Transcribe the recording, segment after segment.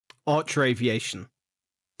Archer Aviation.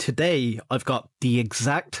 Today, I've got the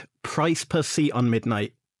exact price per seat on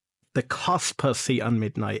Midnight, the cost per seat on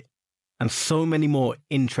Midnight, and so many more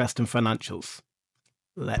interesting financials.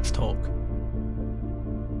 Let's talk.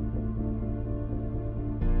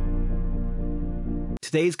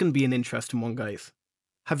 Today's going to be an interesting one, guys.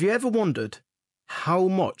 Have you ever wondered how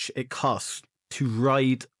much it costs to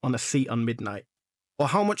ride on a seat on Midnight? Or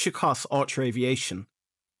how much it costs Archer Aviation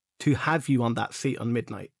to have you on that seat on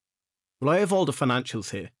Midnight? Well, I have all the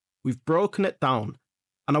financials here. We've broken it down.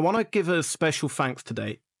 And I want to give a special thanks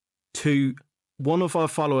today to one of our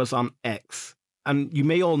followers on X. And you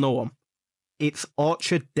may all know him. It's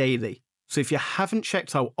Archer Daily. So if you haven't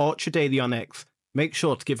checked out Archer Daily on X, make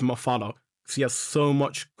sure to give him a follow, because he has so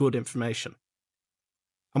much good information.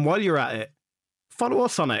 And while you're at it, follow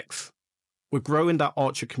us on X. We're growing that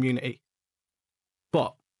Archer community.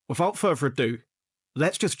 But without further ado,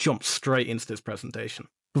 let's just jump straight into this presentation.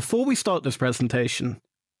 Before we start this presentation,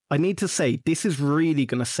 I need to say this is really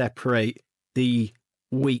going to separate the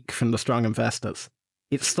weak from the strong investors.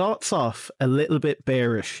 It starts off a little bit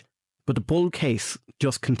bearish, but the bull case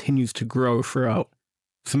just continues to grow throughout.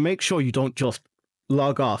 So make sure you don't just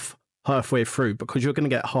log off halfway through, because you're going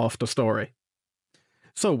to get half the story.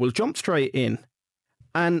 So we'll jump straight in.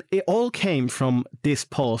 And it all came from this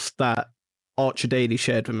post that Archer Daily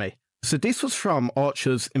shared with me. So this was from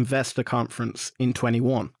Archer's investor conference in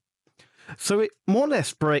 21. So it more or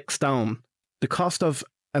less breaks down the cost of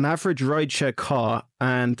an average rideshare car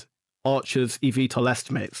and Archer's eVTOL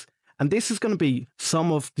estimates. And this is going to be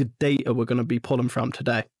some of the data we're going to be pulling from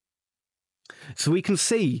today. So we can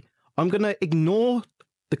see, I'm going to ignore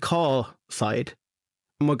the car side,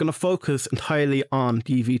 and we're going to focus entirely on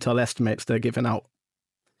the eVTOL estimates they're giving out.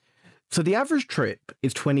 So the average trip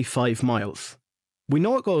is 25 miles. We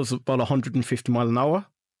know it goes about 150 miles an hour,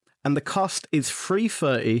 and the cost is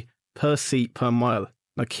 $3.30 per seat per mile.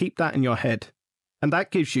 Now keep that in your head. And that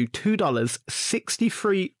gives you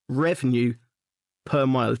 $2.63 revenue per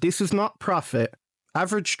mile. This is not profit.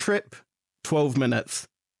 Average trip, 12 minutes.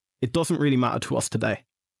 It doesn't really matter to us today.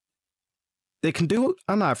 They can do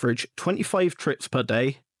on average 25 trips per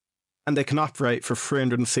day, and they can operate for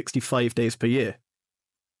 365 days per year.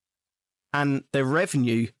 And their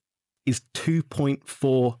revenue is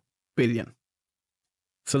 2.4 billion.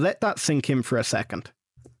 So let that sink in for a second.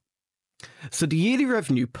 So the yearly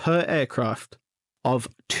revenue per aircraft of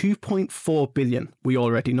 2.4 billion, we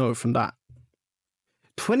already know from that.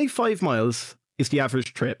 25 miles is the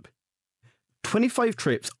average trip. 25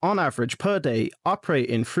 trips on average per day,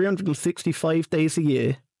 operating 365 days a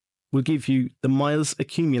year, will give you the miles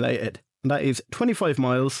accumulated. And that is 25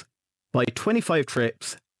 miles by 25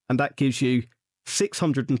 trips, and that gives you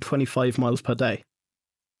 625 miles per day.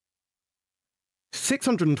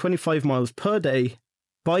 625 miles per day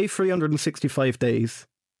by 365 days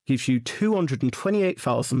gives you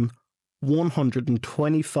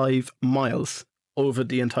 228,125 miles over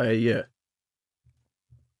the entire year.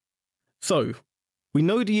 So, we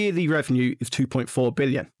know the yearly revenue is 2.4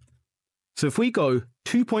 billion. So if we go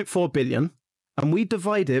 2.4 billion and we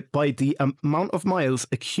divide it by the amount of miles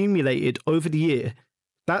accumulated over the year,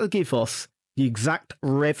 that'll give us the exact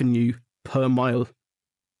revenue per mile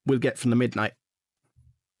we'll get from the Midnight.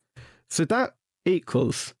 So that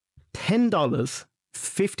equals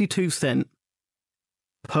 $10.52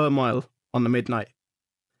 per mile on the Midnight.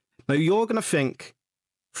 Now you're going to think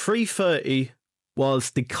 $3.30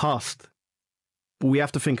 was the cost, but we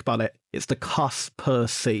have to think about it. It's the cost per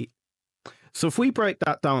seat. So if we break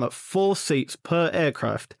that down at 4 seats per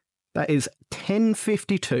aircraft, that is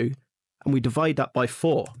 $10.52, and we divide that by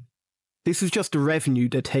 4. This is just the revenue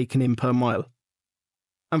they're taking in per mile.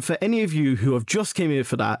 And for any of you who have just came here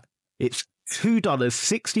for that, it's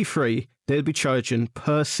 $2.63 they'll be charging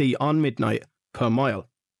per seat on Midnight per mile.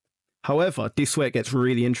 However, this is where it gets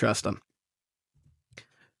really interesting.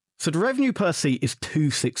 So the revenue per seat is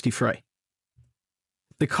 $2.63.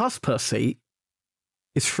 The cost per seat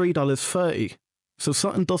is $3.30. So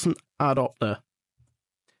something doesn't add up there.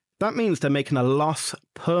 That means they're making a loss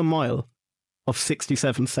per mile of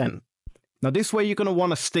 67 cents. Now this is where you're going to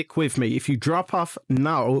want to stick with me. If you drop off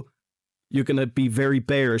now, you're going to be very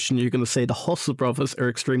bearish, and you're going to say the Hustle Brothers are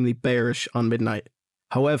extremely bearish on Midnight.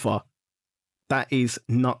 However, that is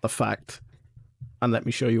not the fact. And let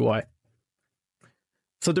me show you why.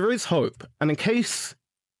 So there is hope. And in case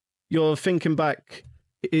you're thinking back,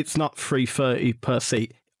 it's not $3.30 per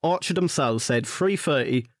seat. Archer themselves said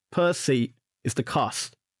 $3.30 per seat is the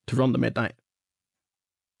cost to run the Midnight.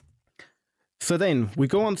 So then we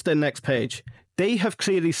go on to the next page. They have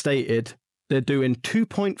clearly stated they're doing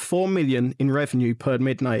 2.4 million in revenue per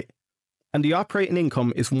Midnight and the operating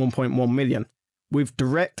income is 1.1 million, with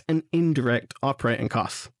direct and indirect operating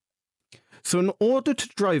costs. So in order to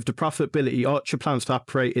drive the profitability, Archer plans to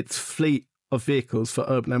operate its fleet of vehicles for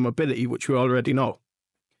urban air mobility, which we already know.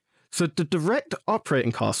 So the direct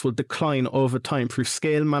operating costs will decline over time through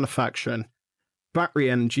scale manufacturing, battery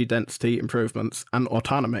energy density improvements, and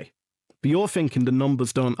autonomy. But you're thinking the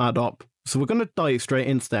numbers don't add up, so we're going to dive straight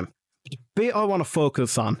into them. The bit I want to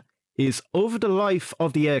focus on is over the life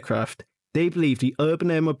of the aircraft, they believe the urban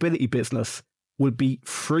air mobility business will be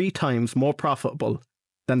 3 times more profitable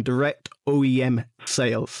than direct OEM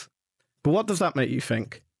sales. But what does that make you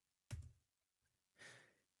think?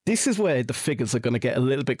 This is where the figures are going to get a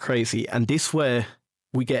little bit crazy, and this is where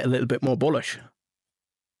we get a little bit more bullish.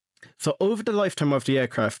 So over the lifetime of the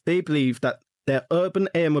aircraft, they believe that their urban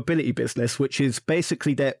air mobility business, which is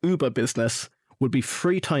basically their Uber business, will be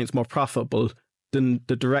 3 times more profitable than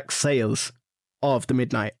the direct sales of the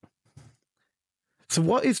Midnight. So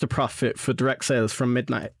what is the profit for direct sales from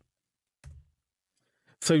Midnight?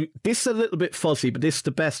 So this is a little bit fuzzy, but this is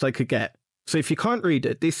the best I could get. So if you can't read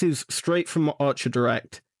it, this is straight from Archer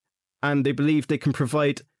Direct, and they believe they can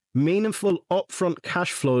provide meaningful upfront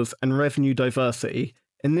cash flows and revenue diversity,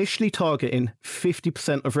 initially targeting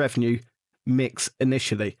 50% of revenue mix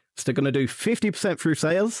initially. So they're going to do 50% through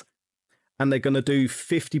sales, and they're going to do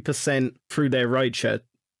 50% through their rideshare.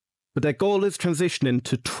 But their goal is transitioning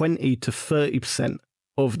to 20 to 30%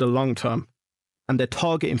 over the long term, and they're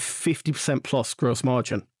targeting 50% plus gross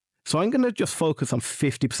margin. So I'm going to just focus on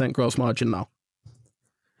 50% gross margin now.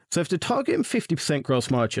 So if they're targeting 50% gross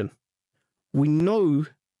margin, we know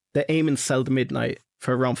they're aiming to sell the Midnight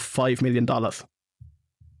for around $5 million.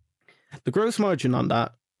 The gross margin on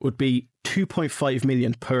that would be $2.5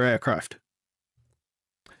 million per aircraft.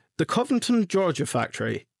 The Covington, Georgia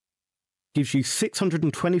factory gives you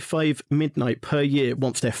 625 Midnight per year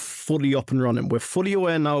once they're fully up and running. We're fully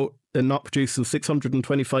aware now they're not producing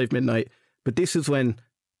 625 Midnight, but this is when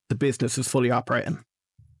the business is fully operating.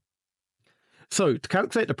 So to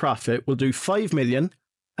calculate the profit, we'll do 5 million,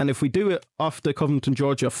 and if we do it off the Covington,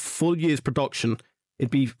 Georgia full year's production,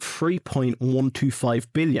 it'd be 3.125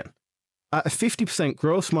 billion. At a 50%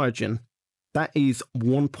 gross margin, that is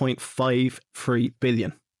 1.53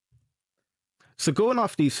 billion. So going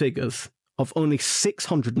off these figures of only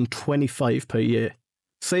 625 per year,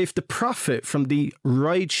 so if the profit from the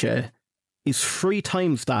rideshare is 3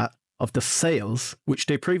 times that of the sales, which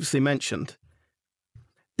they previously mentioned,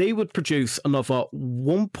 they would produce another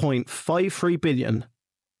 1.53 billion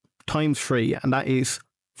times 3, and that is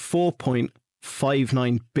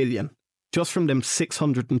 4.59 billion, just from them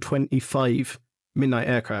 625 Midnight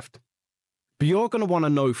aircraft. But you're going to want to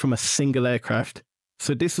know from a single aircraft,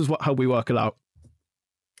 so this is how we work it out.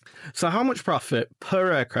 So how much profit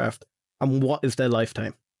per aircraft, and what is their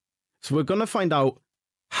lifetime? So we're going to find out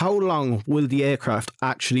how long will the aircraft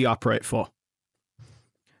actually operate for.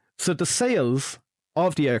 So the sales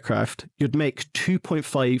of the aircraft, you'd make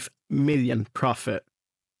 2.5 million profit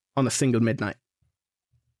on a single Midnight.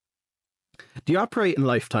 The operating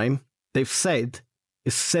lifetime, they've said,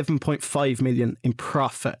 is 7.5 million in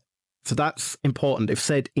profit. So that's important. They've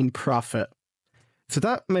said in profit. So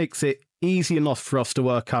that makes it easy enough for us to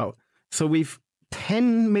work out. So we've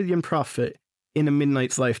 10 million profit in a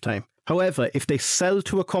Midnight's lifetime. However, if they sell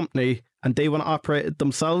to a company and they want to operate it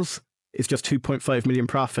themselves, it's just 2.5 million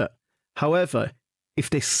profit. However, if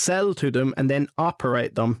they sell to them and then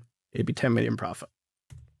operate them, it'd be 10 million profit.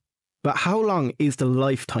 But how long is the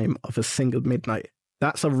lifetime of a single Midnight?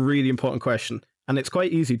 That's a really important question, and it's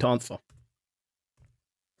quite easy to answer.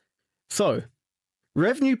 So,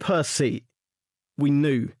 revenue per seat, we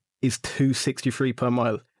knew, is $263 per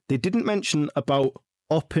mile. They didn't mention about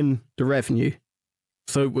upping the revenue,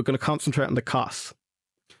 so we're going to concentrate on the costs.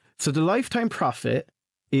 So the lifetime profit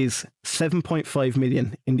is 7.5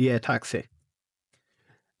 million in the air taxi.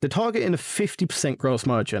 They're targeting a 50% gross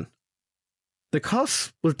margin. The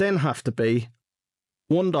costs will then have to be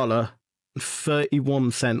 $1.31,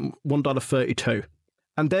 $1.32.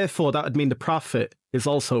 And therefore, that would mean the profit is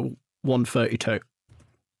also $1.32.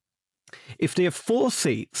 If they have 4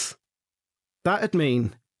 seats, that would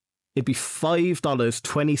mean it'd be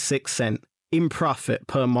 $5.26 in profit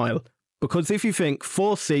per mile. Because if you think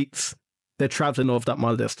 4 seats, they're traveling over that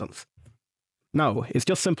mile distance. Now, it's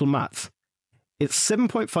just simple maths. It's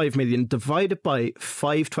 7.5 million divided by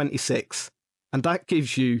 526, and that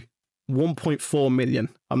gives you 1.4 million.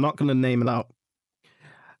 I'm not going to name it out.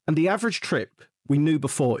 And the average trip we knew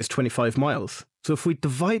before is 25 miles. So if we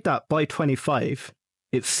divide that by 25,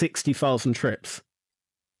 it's 60,000 trips.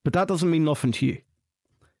 But that doesn't mean nothing to you.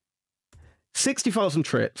 60,000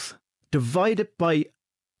 trips divided by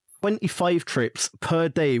 25 trips per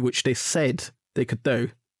day, which they said they could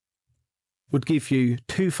do, would give you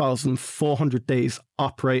 2,400 days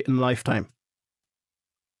operating lifetime.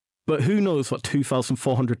 But who knows what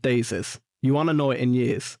 2,400 days is? You want to know it in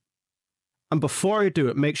years. And before I do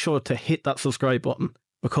it, make sure to hit that subscribe button,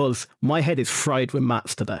 because my head is fried with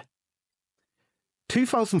maths today.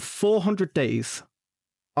 2,400 days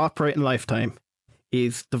operating lifetime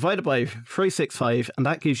is divided by 365, and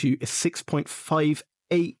that gives you a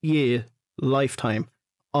 6.58 year lifetime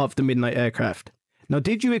of the Midnight aircraft. Now,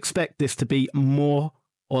 did you expect this to be more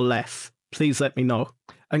or less? Please let me know.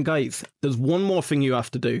 And guys, there's one more thing you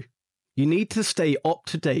have to do. You need to stay up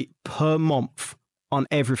to date per month on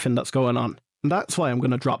everything that's going on. And that's why I'm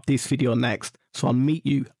going to drop this video next. So I'll meet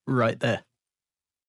you right there.